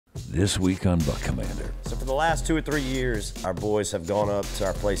this week on Buck Commander. So for the last 2 or 3 years, our boys have gone up to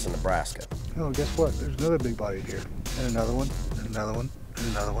our place in Nebraska. Oh, guess what? There's another big body deer. And another one, and another one, and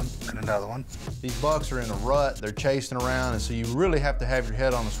another one, and another one. These bucks are in a rut, they're chasing around, and so you really have to have your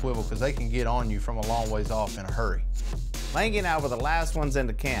head on a swivel because they can get on you from a long ways off in a hurry. Langy and I were the last ones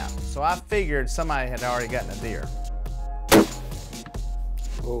into camp, so I figured somebody had already gotten a deer.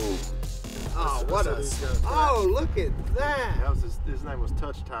 Oh. Oh, what a... Oh, look at that! That was his name was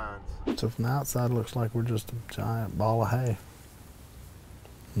Touch Tines. So from the outside, it looks like we're just a giant ball of hay.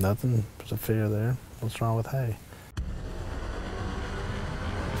 Nothing to fear there. What's wrong with hay?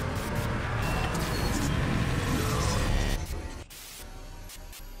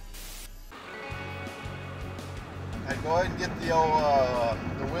 Hey, go ahead and get the old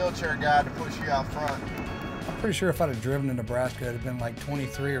the wheelchair guy to push you out front. I'm pretty sure if I'd have driven to Nebraska, it'd have been like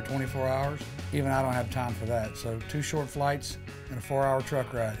 23 or 24 hours. Even I don't have time for that. So 2 short flights and a 4-hour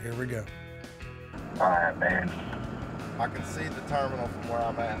truck ride. Here we go. All right, man. I can see the terminal from where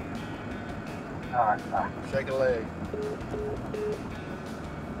I'm at. All right, bye. Shake a leg.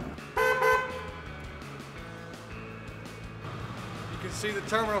 You can see the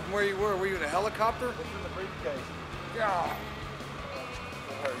terminal from where you were. Were you in a helicopter? It's in the briefcase. Yeah.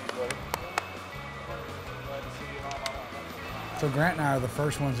 So Grant and I are the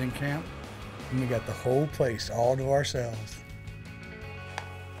first ones in camp, and we got the whole place all to ourselves.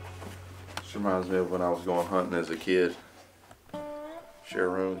 This reminds me of when I was going hunting as a kid. Share a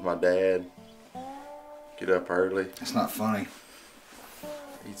room with my dad. Get up early. It's not funny.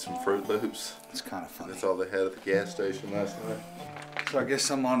 Eat some Fruit Loops. It's kind of funny. That's all they had at the gas station last night. So I guess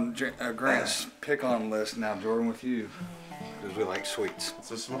I'm on Grant's pick-on list now, Jordan, with you, because we like sweets.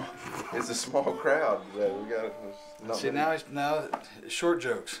 It's a small crowd today. We got it. See, now short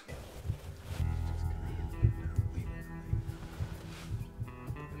jokes.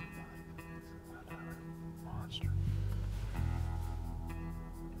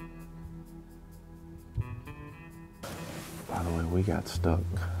 By the way, we got stuck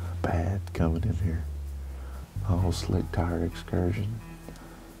bad coming in here. A whole slick tire excursion.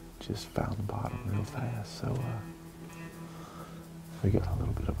 Just found the bottom real fast, so we got a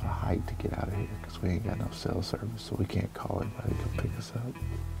little bit of a hike to get out of here because we ain't got no cell service, so we can't call anybody to come pick us up.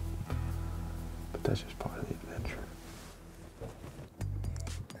 But that's just part of the adventure.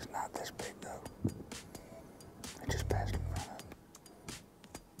 It's not this big though. It just passed in front of it.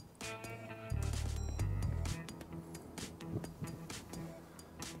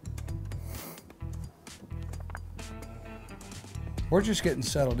 We're just getting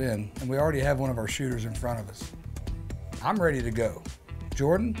settled in, and we already have one of our shooters in front of us. I'm ready to go.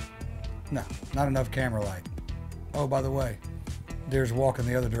 Jordan? No, not enough camera light. Oh, by the way, deer's walking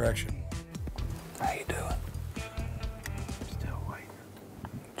the other direction. How you doing? Still waiting.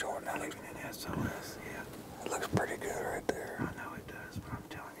 Jordan, that looks, in SOS, yeah. it looks pretty good right there. I know it does, but I'm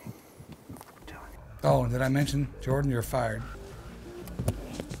telling you. Oh, and did I mention, Jordan, you're fired.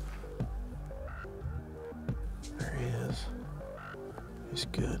 There he is. He's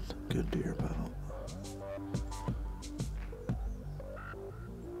good. Good deer, but I don't.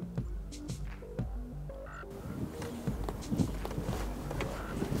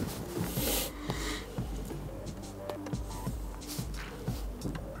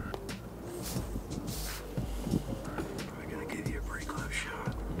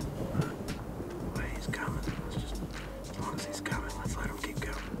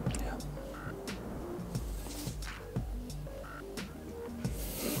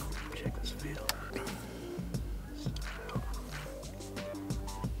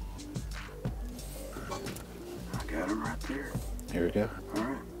 Here we go. All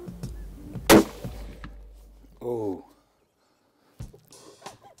right. Oh.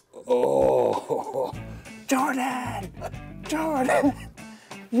 Oh. Jordan! Jordan!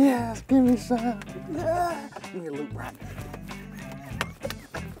 Yes, give me some. Yeah. Give me a loop, Bryan.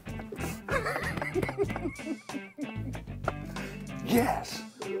 Yes.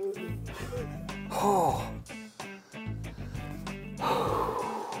 Oh.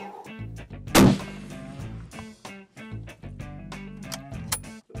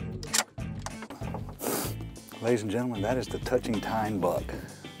 Ladies and gentlemen, that is the Touching Tine buck.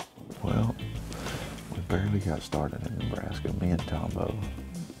 Well, we barely got started in Nebraska. Me and Tombo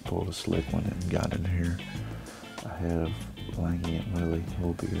pulled a slick one and got in here ahead of Langy and Willie.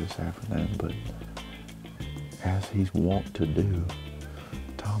 We'll be here this afternoon, but as he's wont to do,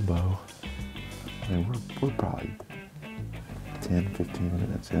 Tombo, I mean, we're probably 10, 15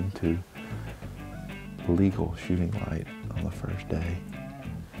 minutes into legal shooting light on the first day.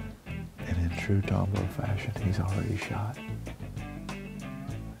 And in true Tombo fashion, he's already shot.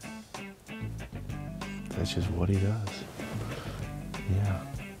 That's just what he does. Yeah,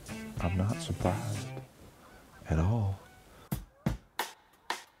 I'm not surprised at all.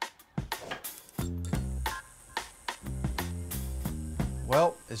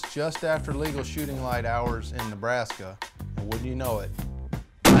 Well, it's just after legal shooting light hours in Nebraska, and wouldn't you know it,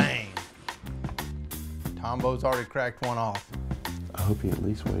 bang! Tombo's already cracked one off. I hope he at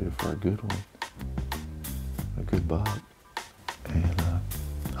least waited for a good one, a good buck. And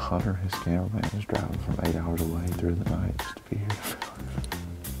Hunter, his cameraman, is driving from 8 hours away through the night just to be here to film.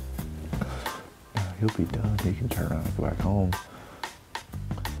 Now, he'll be done. He can turn around and go back home.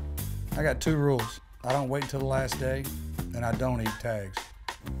 I got 2 rules. I don't wait until the last day, and I don't eat tags.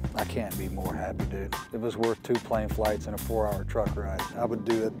 I can't be more happy, dude. If it was worth 2 plane flights and a 4-hour truck ride, I would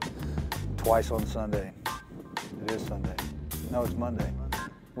do it twice on Sunday. It is Sunday. No, it's Monday.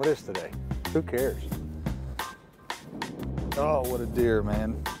 What is today? Who cares? Oh, what a deer,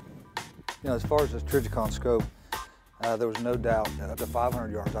 man. You know, as far as this Trijicon scope, there was no doubt up to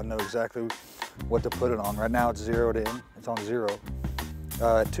 500 yards, I know exactly what to put it on. Right now it's zeroed in, it's on 0.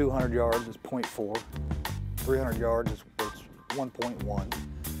 At 200 yards, it's 0.4. 300 yards, it's 1.1.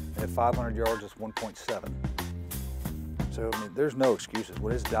 And at 500 yards, it's 1.7. So, I mean, there's no excuses.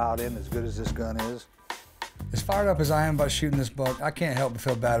 When it's dialed in as good as this gun is. As fired up as I am about shooting this buck, I can't help but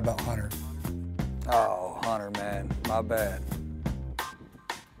feel bad about Hunter. Oh, Hunter, man, my bad.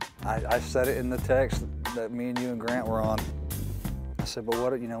 I said it in the text that me and you and Grant were on. I said, but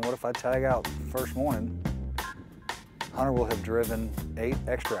what if I tag out first morning? Hunter will have driven 8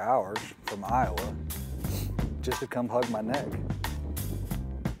 extra hours from Iowa just to come hug my neck.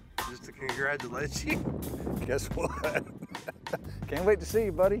 Just to congratulate you. Guess what? Can't wait to see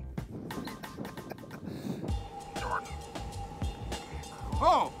you, buddy.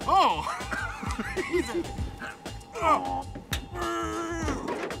 Oh! He's a... Oh!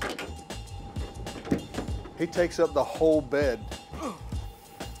 He takes up the whole bed.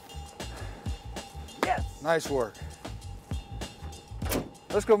 Yes! Nice work.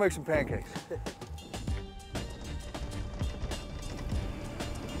 Let's go make some pancakes.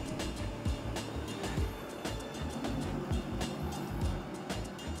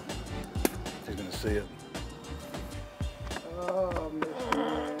 He's gonna see it. Oh,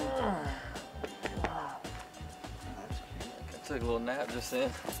 I took a little nap just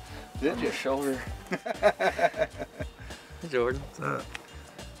then. Did you? Your shoulder. Hey, Jordan. what's up?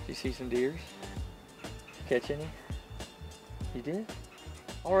 Did you see some deers? Catch any? You did?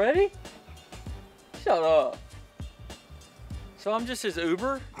 Already? Shut up. So I'm just his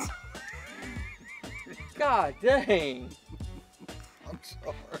Uber? God dang. I'm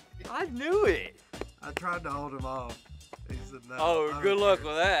sorry. I knew it. I tried to hold him off. He said no. Oh, good luck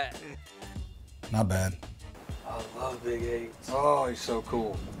with that. Not bad. I love big 8s. Oh, he's so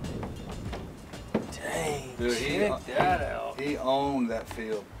cool. Dang, Dude, check that out. He owned that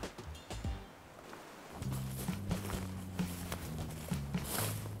field.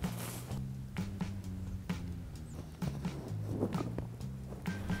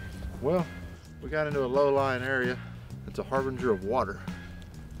 Well, we got into a low-lying area. It's a harbinger of water.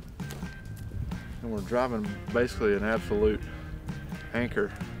 And we're driving basically an absolute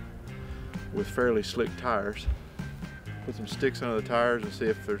anchor with fairly slick tires. Put some sticks under the tires and see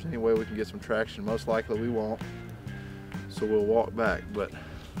if there's any way we can get some traction. Most likely we won't, so we'll walk back. But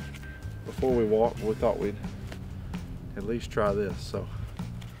before we walk, we thought we'd at least try this, so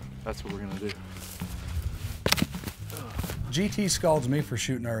that's what we're gonna do. GT scalds me for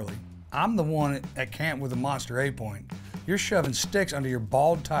shooting early. I'm the one at camp with a monster 8-point. You're shoving sticks under your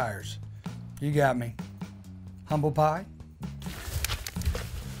bald tires. You got me. Humble pie?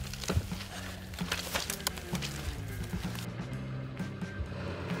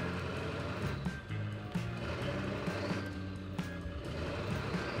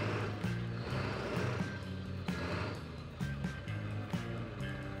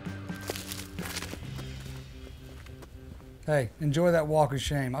 Hey, enjoy that walk of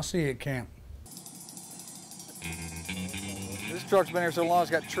shame. I'll see you at camp. This truck's been here so long,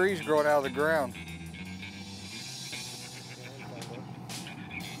 it's got trees growing out of the ground.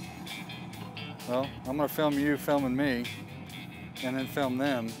 Well, I'm gonna film you filming me, and then film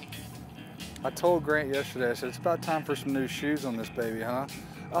them. I told Grant yesterday, I said, it's about time for some new shoes on this baby, huh?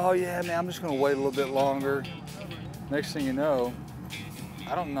 Oh yeah, man, I'm just gonna wait a little bit longer. Next thing you know,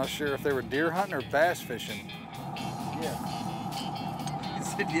 I'm not sure if they were deer hunting or bass fishing. Yeah. He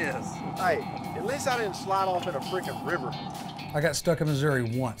said yes. Hey, at least I didn't slide off in a freaking river. I got stuck in Missouri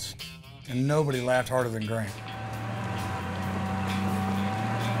once, and nobody laughed harder than Grant.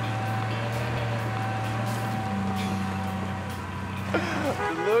 The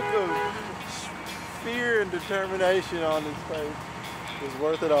look of fear and determination on his face was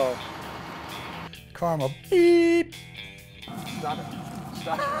worth it all. Karma, beep. Stop it.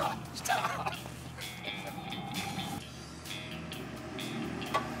 Stop. Stop.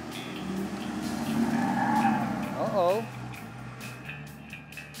 Uh-oh.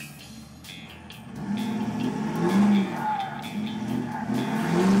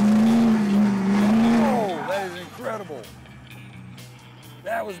 Oh, that is incredible.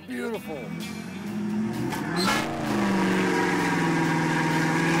 That was beautiful.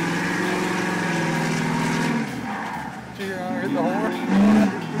 Hit the horn.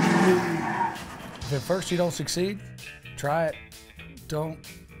 If at first you don't succeed, try it. Don't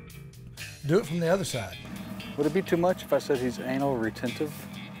do it from the other side. Would it be too much if I said he's anal retentive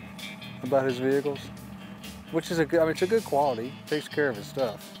about his vehicles? Which is a good, I mean, it's a good quality. Takes care of his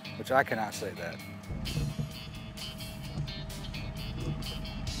stuff, which I cannot say that.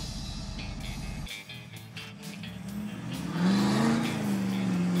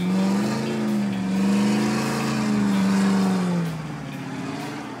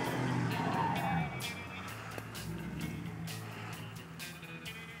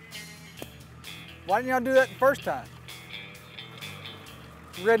 Why didn't y'all do that the first time?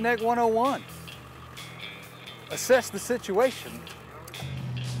 Redneck 101. Assess the situation.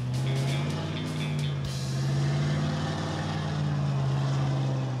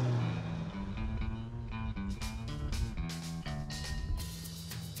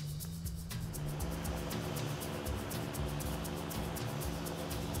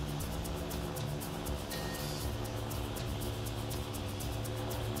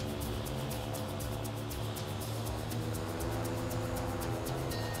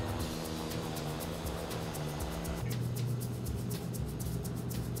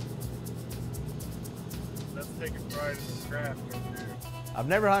 Taking pride in this craft. I've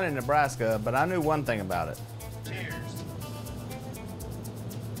never hunted in Nebraska, but I knew one thing about it. Cheers.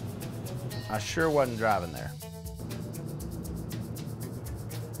 I sure wasn't driving there.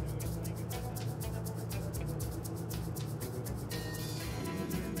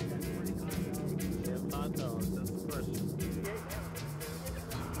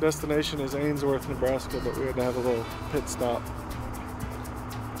 Destination is Ainsworth, Nebraska, but we had to have a little pit stop.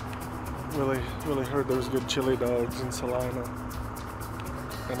 Really heard there was good chili dogs in Salina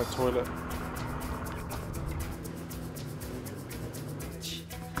and a toilet.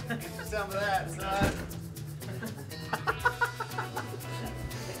 Some of that, son.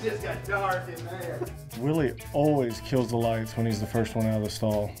 It just got dark in there. Willie always kills the lights when he's the first one out of the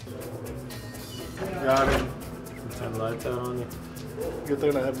stall. Got him. Turn the lights out on you. Good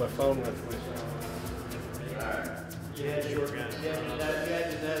thing I have my phone with me. Yeah, short gun. Yeah,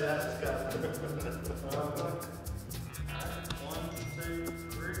 that's got it. 1, 2,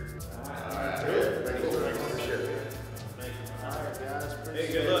 3. Alright, good. Alright, guys. Hey,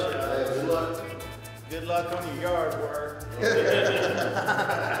 good luck. Good luck. Good luck on your yard work.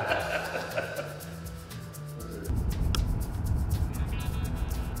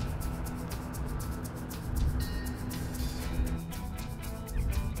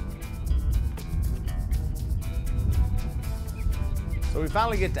 So we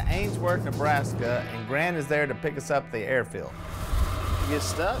finally get to Ainsworth, Nebraska, and Grant is there to pick us up at the airfield. You get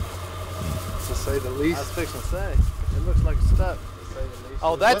stuck? To say the least. I was fixing to say. It looks like it's stuck.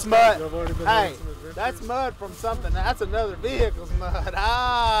 Oh, that's mud. Hey, that's mud from something. That's another vehicle's mud.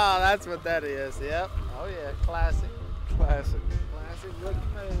 Ah, that's what that is. Yep. Oh, yeah. Classic. Classic. Classic looking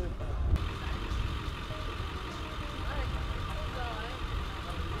move.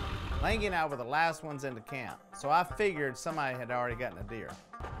 Langy and I were the last ones into camp, so I figured somebody had already gotten a deer.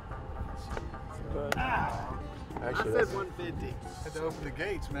 Actually, I said 150. Had to open the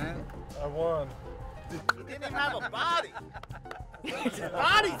gates, man. I won. He didn't even have a body. His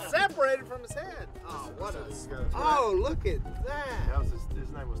body separated from his head. Oh, what a... Oh, look at that. That was his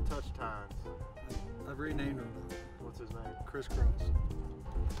name was Touch Tines. I've renamed him. What's his name? Crisscross.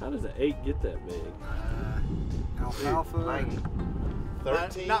 How does an 8 get that big? Alfalfa.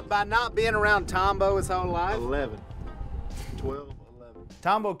 13. By not being around Tombo his whole life? 11. 12, 11.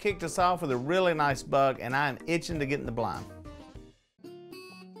 Tombo kicked us off with a really nice buck, and I am itching to get in the blind.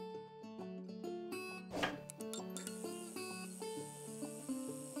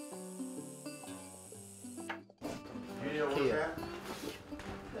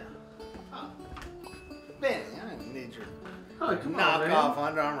 Benny, I didn't need your knock-off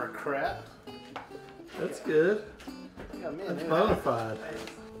Under Armour crap. That's good. That's bona fide.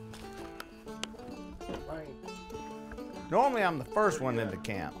 Normally I'm the first one into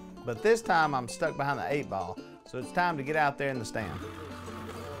camp, but this time I'm stuck behind the 8-ball, so it's time to get out there in the stand.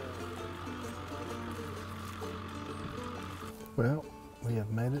 Well, we have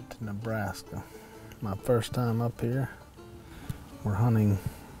made it to Nebraska. My first time up here. We're hunting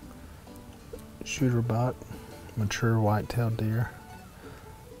shooter buck, mature whitetail deer.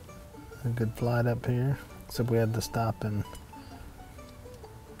 A good flight up here, except we had to stop in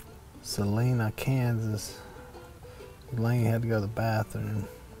Salina, Kansas. Laney had to go to the bathroom.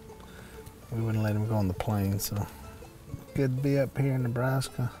 We wouldn't let him go on the plane, so good to be up here in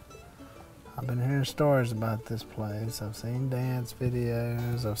Nebraska. I've been hearing stories about this place. I've seen dance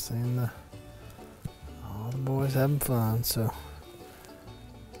videos. I've seen all the boys having fun, so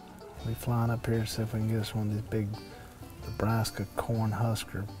we flying up here to see if we can get us one of these big Nebraska corn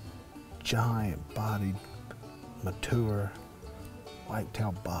husker, giant bodied, mature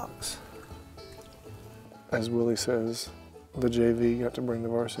whitetail bucks. As Willie says, the JV got to bring the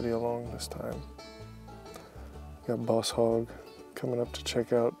varsity along this time. Got Boss Hog coming up to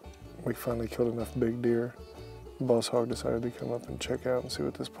check out. We finally killed enough big deer. Boss Hog decided to come up and check out and see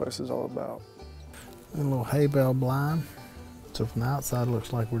what this place is all about. A little hay bale blind. So from the outside, it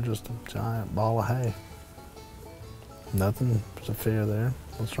looks like we're just a giant ball of hay. Nothing to fear there.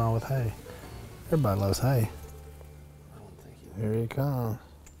 What's wrong with hay? Everybody loves hay. Here he comes.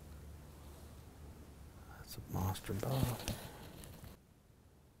 That's a monster buck.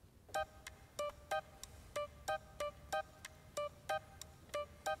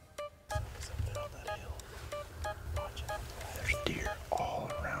 There's deer all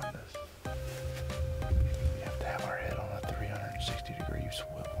around us. We have to have our head on a 360-degree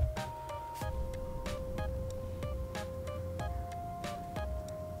swivel.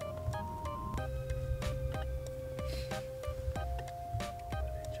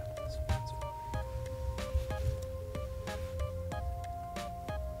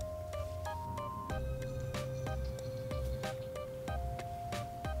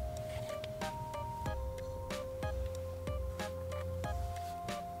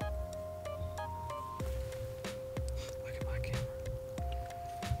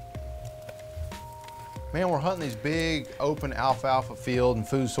 Man, we're hunting these big open alfalfa field and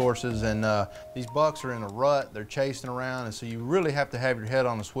food sources, and these bucks are in a rut. They're chasing around, and so you really have to have your head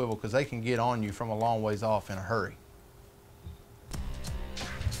on a swivel because they can get on you from a long ways off in a hurry.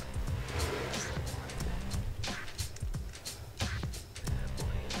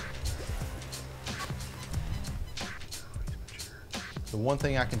 The one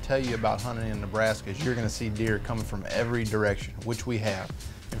thing I can tell you about hunting in Nebraska is you're going to see deer coming from every direction, which we have.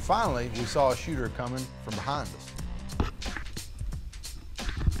 And finally, we saw a shooter coming from behind us.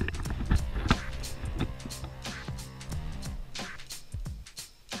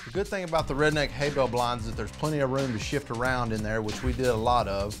 The good thing about the redneck hay bale blinds is that there's plenty of room to shift around in there, which we did a lot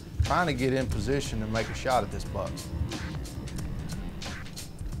of, trying to get in position and make a shot at this buck.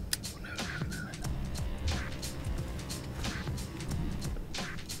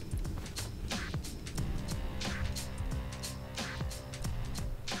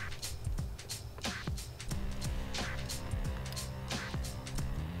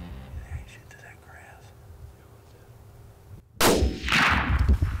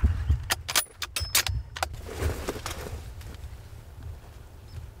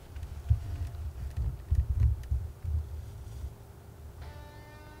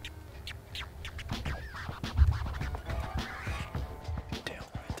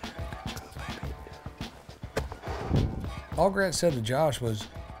 All Grant said to Josh was,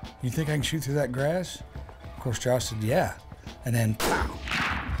 "You think I can shoot through that grass?" Of course, Josh said, "Yeah." And then, pow!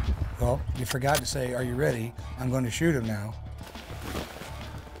 Well, you forgot to say, "Are you ready? I'm going to shoot him now."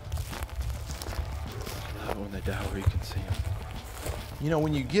 When they die where you can see them. You know,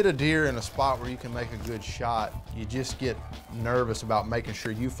 when you get a deer in a spot where you can make a good shot, you just get nervous about making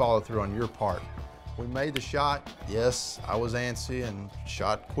sure you follow through on your part. We made the shot. Yes, I was antsy and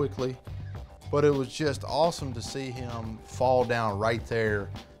shot quickly, but it was just awesome to see him fall down right there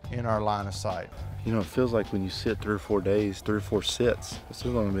in our line of sight. You know, it feels like when you sit 3 or 4 days, 3 or 4 sits, it's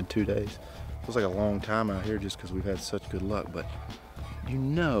only been 2 days. It feels like a long time out here just because we've had such good luck, but you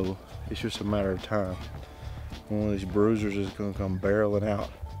know it's just a matter of time. One of these bruisers is gonna come barreling out.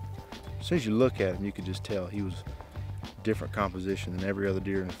 As soon as you look at him, you could just tell he was different composition than every other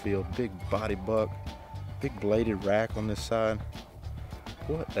deer in the field. Big body buck, big bladed rack on this side.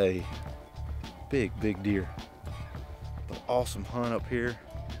 What a big, big deer. But awesome hunt up here,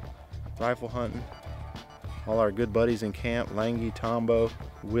 rifle hunting. All our good buddies in camp, Langy, Tombo,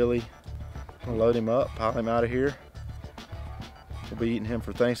 Willie. I'm gonna load him up, pile him out of here. We'll be eating him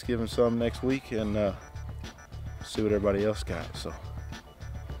for Thanksgiving some next week and see what everybody else got. So,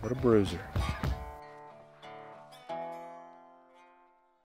 what a bruiser.